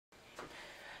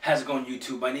How's it going,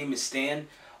 YouTube? My name is Stan.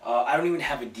 I don't even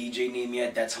have a DJ name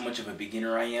yet. That's how much of a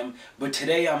beginner I am. But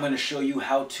today I'm going to show you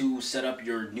how to set up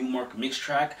your Numark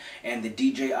Mixtrack and the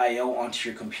DJ.io onto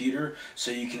your computer so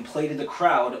you can play to the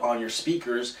crowd on your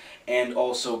speakers and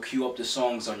also cue up the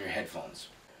songs on your headphones.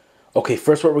 Okay,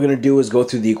 first what we're going to do is go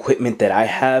through the equipment that I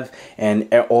have and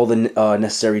all the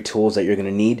necessary tools that you're going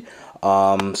to need.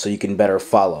 So you can better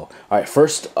follow. Alright,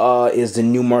 first is the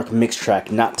Numark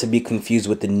Mixtrack, not to be confused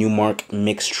with the Numark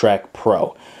Mixtrack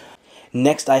Pro.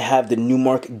 Next I have the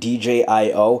Numark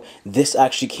DJ.io. This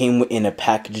actually came in a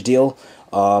package deal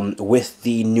with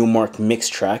the Numark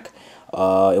Mixtrack.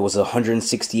 It was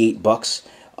 $168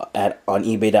 on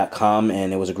eBay.com,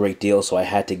 and it was a great deal, so I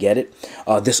had to get it.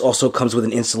 This also comes with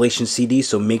an installation CD,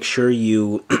 so make sure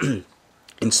you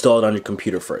install it on your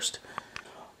computer first.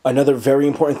 Another very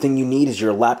important thing you need is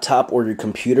your laptop or your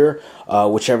computer,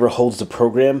 whichever holds the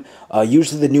program.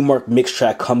 Usually the Numark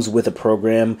Mixtrack comes with a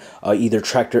program, either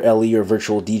Tractor LE or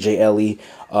Virtual DJ LE.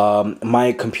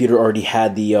 My computer already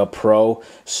had the Pro,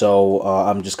 so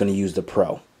I'm just going to use the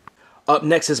Pro. Up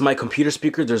next is my computer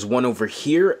speaker. There's one over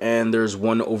here and there's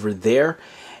one over there.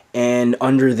 And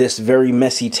under this very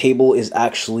messy table is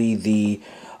actually the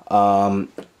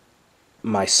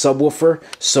my subwoofer.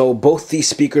 So both these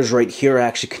speakers right here are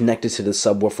actually connected to the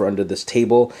subwoofer under this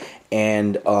table,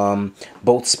 and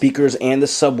both speakers and the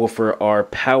subwoofer are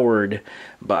powered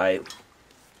by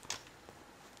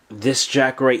this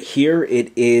jack right here.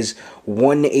 It is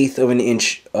 1/8 of an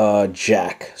inch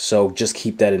jack, so just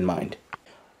keep that in mind.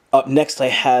 Up next I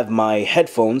have my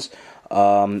headphones.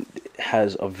 It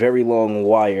has a very long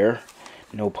wire,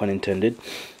 no pun intended,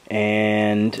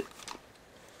 and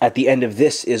at the end of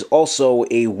this is also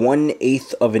a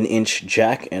 1/8 of an inch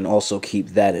jack, and also keep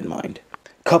that in mind.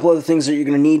 A couple other things that you're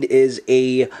going to need is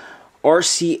a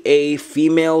RCA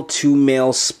female to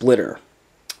male splitter.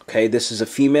 Okay, this is a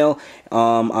female,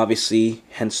 obviously,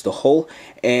 hence the hole,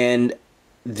 and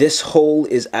this hole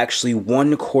is actually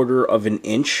 1/4 of an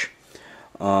inch.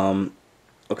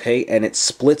 Okay, and it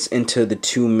splits into the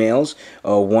two males,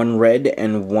 one red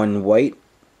and one white.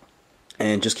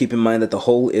 And just keep in mind that the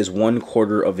hole is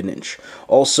 1/4 of an inch.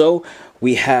 Also,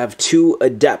 we have two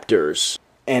adapters.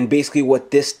 And basically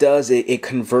what this does, it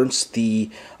converts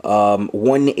the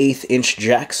 1/8 inch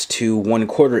jacks to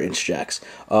 1/4 inch jacks.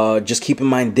 Just keep in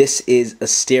mind this is a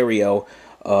stereo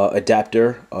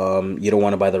adapter. You don't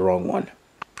want to buy the wrong one.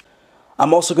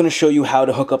 I'm also going to show you how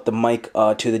to hook up the mic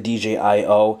to the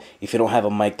DJ.io. If you don't have a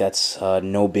mic, that's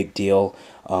no big deal.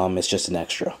 It's just an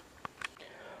extra.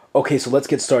 Okay, so let's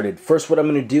get started. First, what I'm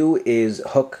going to do is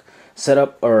hook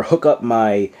up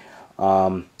my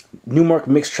Numark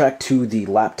Mixtrack to the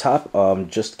laptop.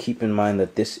 Just keep in mind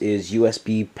that this is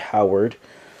USB powered,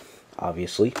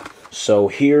 obviously. So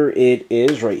here it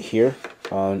is, right here,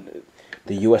 on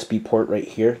the USB port right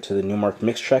here to the Numark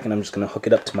Mixtrack, and I'm just going to hook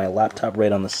it up to my laptop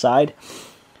right on the side.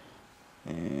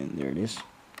 And there it is.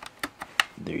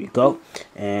 There you go.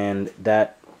 And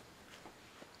that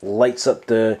lights up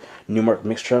the Numark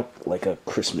Mixtrack like a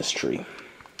Christmas tree.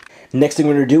 Next thing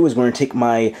we're going to do is we're going to take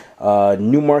my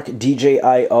Numark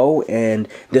DJ.io, and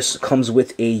this comes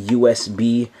with a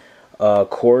USB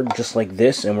cord just like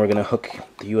this, and we're going to hook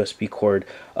the USB cord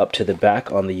up to the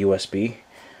back on the USB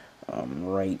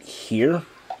right here.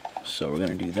 So we're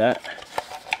going to do that.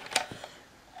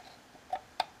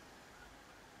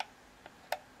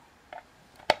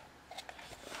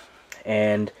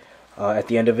 And at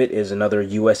the end of it is another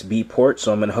USB port,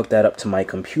 so I'm going to hook that up to my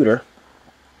computer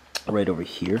right over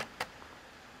here,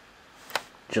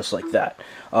 just like that.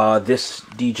 This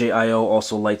DJ.io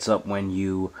also lights up when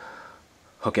you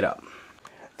hook it up.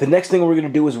 The next thing we're going to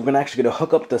do is we're actually going to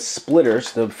hook up the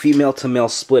splitters, the female to male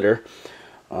splitter,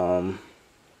 the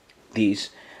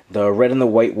red and the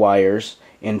white wires,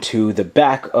 into the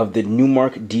back of the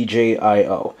Numark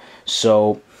DJ.io.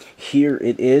 So here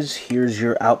it is. Here's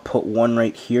your output 1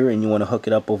 right here, and you want to hook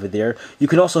it up over there. You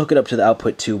can also hook it up to the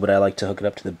output 2, but I like to hook it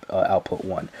up to the output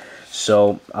 1.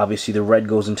 So obviously the red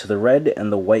goes into the red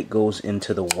and the white goes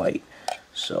into the white.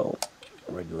 So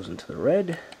red goes into the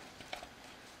red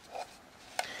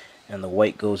and the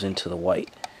white goes into the white.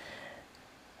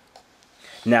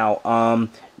 Now,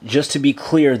 just to be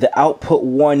clear, the output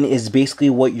 1 is basically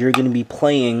what you're going to be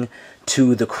playing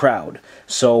to the crowd.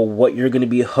 So what you're going to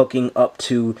be hooking up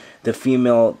to the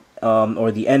female,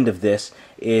 or the end of this,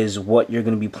 is what you're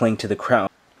going to be playing to the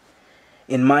crowd.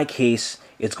 In my case,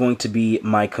 it's going to be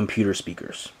my computer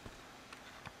speakers.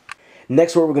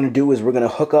 Next, what we're going to do is we're going to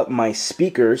hook up my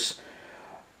speakers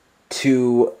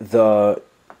to the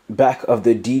back of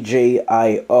the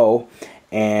DJ.io,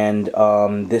 and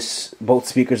this both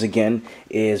speakers again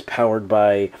is powered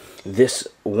by this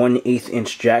 1/8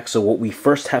 inch jack. So what we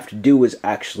first have to do is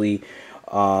actually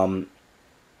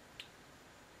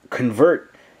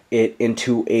convert it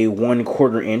into a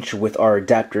 1/4 inch with our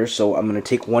adapter. So I'm going to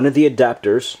take one of the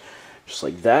adapters just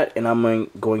like that, and I'm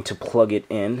going to plug it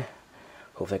in.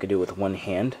 Hope I can do it with one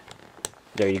hand.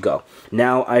 There you go.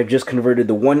 Now I've just converted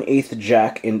the 1/8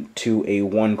 jack into a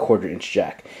 1/4 inch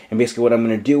jack. And basically what I'm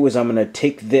going to do is I'm going to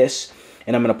take this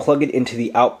and I'm going to plug it into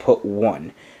the output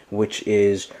 1, which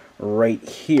is right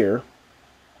here,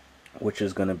 which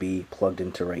is going to be plugged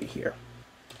into right here.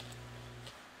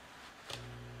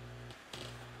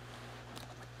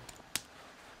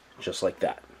 Just like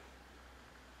that.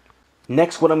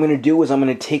 Next, what I'm going to do is I'm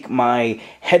going to take my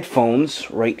headphones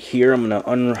right here. I'm going to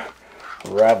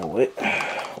unravel it,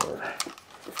 or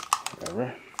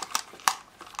whatever.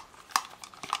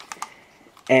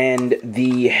 And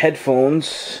the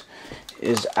headphones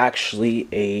is actually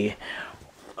a,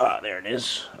 there it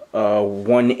is,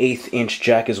 1/8 inch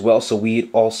jack as well. So we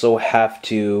also have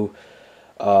to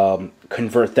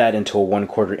convert that into a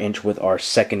 1/4 inch with our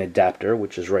second adapter,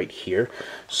 which is right here.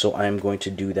 So I'm going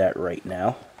to do that right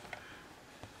now.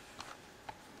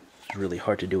 It's really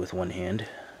hard to do with one hand.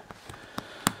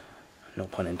 No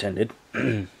pun intended.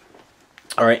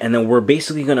 Alright, and then we're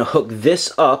basically going to hook this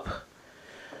up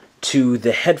to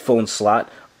the headphone slot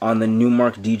on the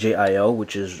Numark DJI-O,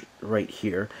 which is right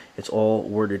here. It's all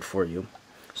worded for you.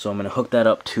 So I'm going to hook that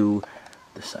up to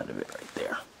the side of it right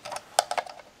there.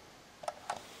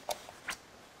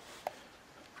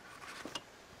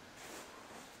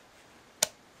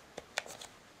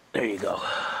 There you go.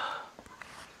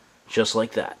 Just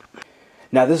like that.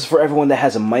 Now this is for everyone that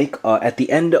has a mic. At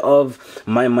the end of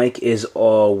my mic is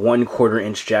a 1/4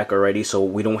 inch jack already, so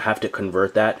we don't have to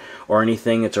convert that or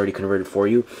anything. It's already converted for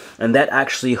you. And that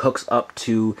actually hooks up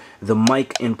to the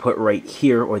mic input right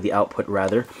here, or the output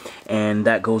rather, and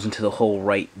that goes into the hole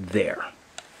right there.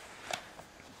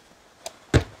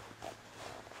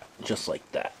 Just like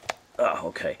that. Oh,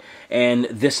 okay. And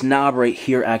this knob right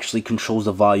here actually controls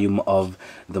the volume of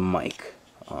the mic.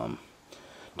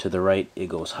 To the right, it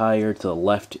goes higher. To the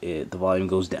left, the volume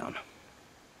goes down.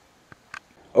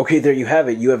 Okay, there you have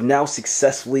it. You have now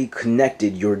successfully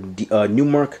connected your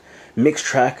Numark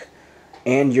Mixtrack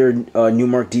and your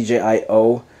Numark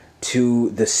DJI-O to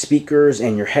the speakers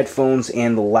and your headphones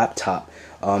and the laptop.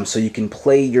 So you can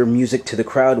play your music to the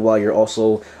crowd while you're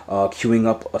also queuing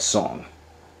up a song.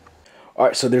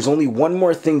 Alright, so there's only one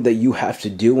more thing that you have to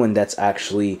do, and that's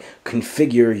actually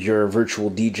configure your virtual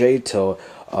DJ to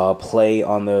play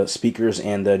on the speakers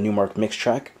and the Numark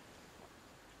Mixtrack.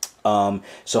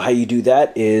 So how you do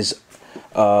that is,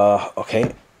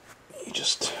 okay,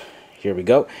 here we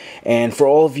go. And for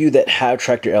all of you that have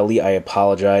Tractor LE, I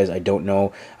apologize. I don't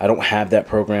know. I don't have that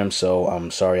program, so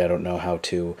I'm sorry. I don't know how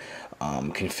to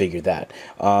configure that.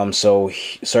 So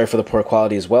sorry for the poor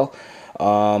quality as well.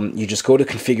 You just go to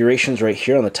configurations right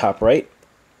here on the top right,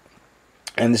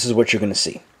 and this is what you're going to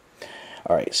see.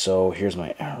 Alright, so here's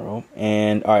my arrow,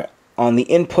 and alright, on the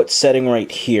input setting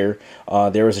right here,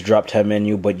 there is a drop tab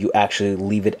menu, but you actually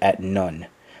leave it at none.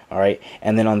 Alright,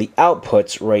 and then on the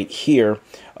outputs right here,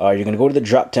 you're going to go to the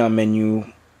drop down menu,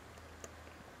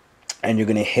 and you're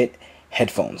going to hit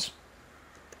headphones.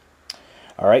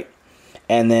 Alright,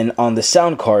 and then on the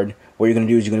sound card, what you're going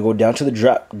to do is you're going to go down to the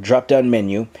drop down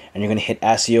menu, and you're going to hit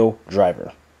ASIO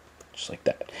driver. Just like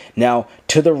that. Now,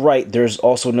 to the right, there's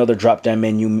also another drop-down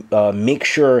menu. Make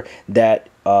sure that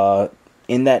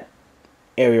in that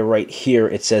area right here,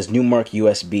 it says Numark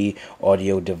USB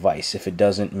audio device. If it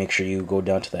doesn't, make sure you go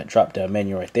down to that drop-down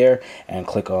menu right there and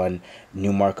click on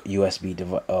Numark USB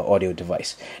audio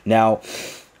device. Now,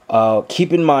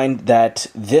 keep in mind that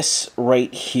this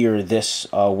right here, this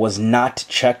was not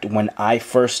checked when I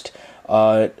first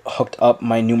hooked up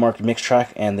my Numark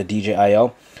Mixtrack and the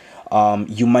DJI-O.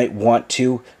 You might want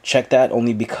to check that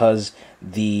only because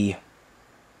the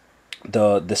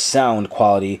sound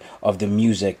quality of the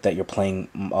music that you're playing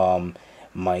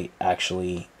might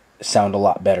actually sound a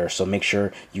lot better. So make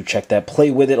sure you check that.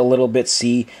 Play with it a little bit,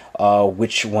 see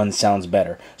which one sounds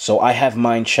better. So I have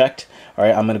mine checked.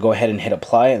 Alright, I'm going to go ahead and hit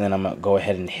apply, and then I'm going to go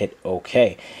ahead and hit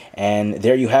OK. And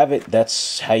there you have it.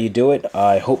 That's how you do it.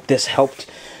 I hope this helped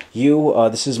you.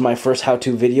 This is my first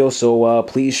how-to video, so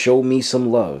please show me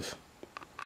some love.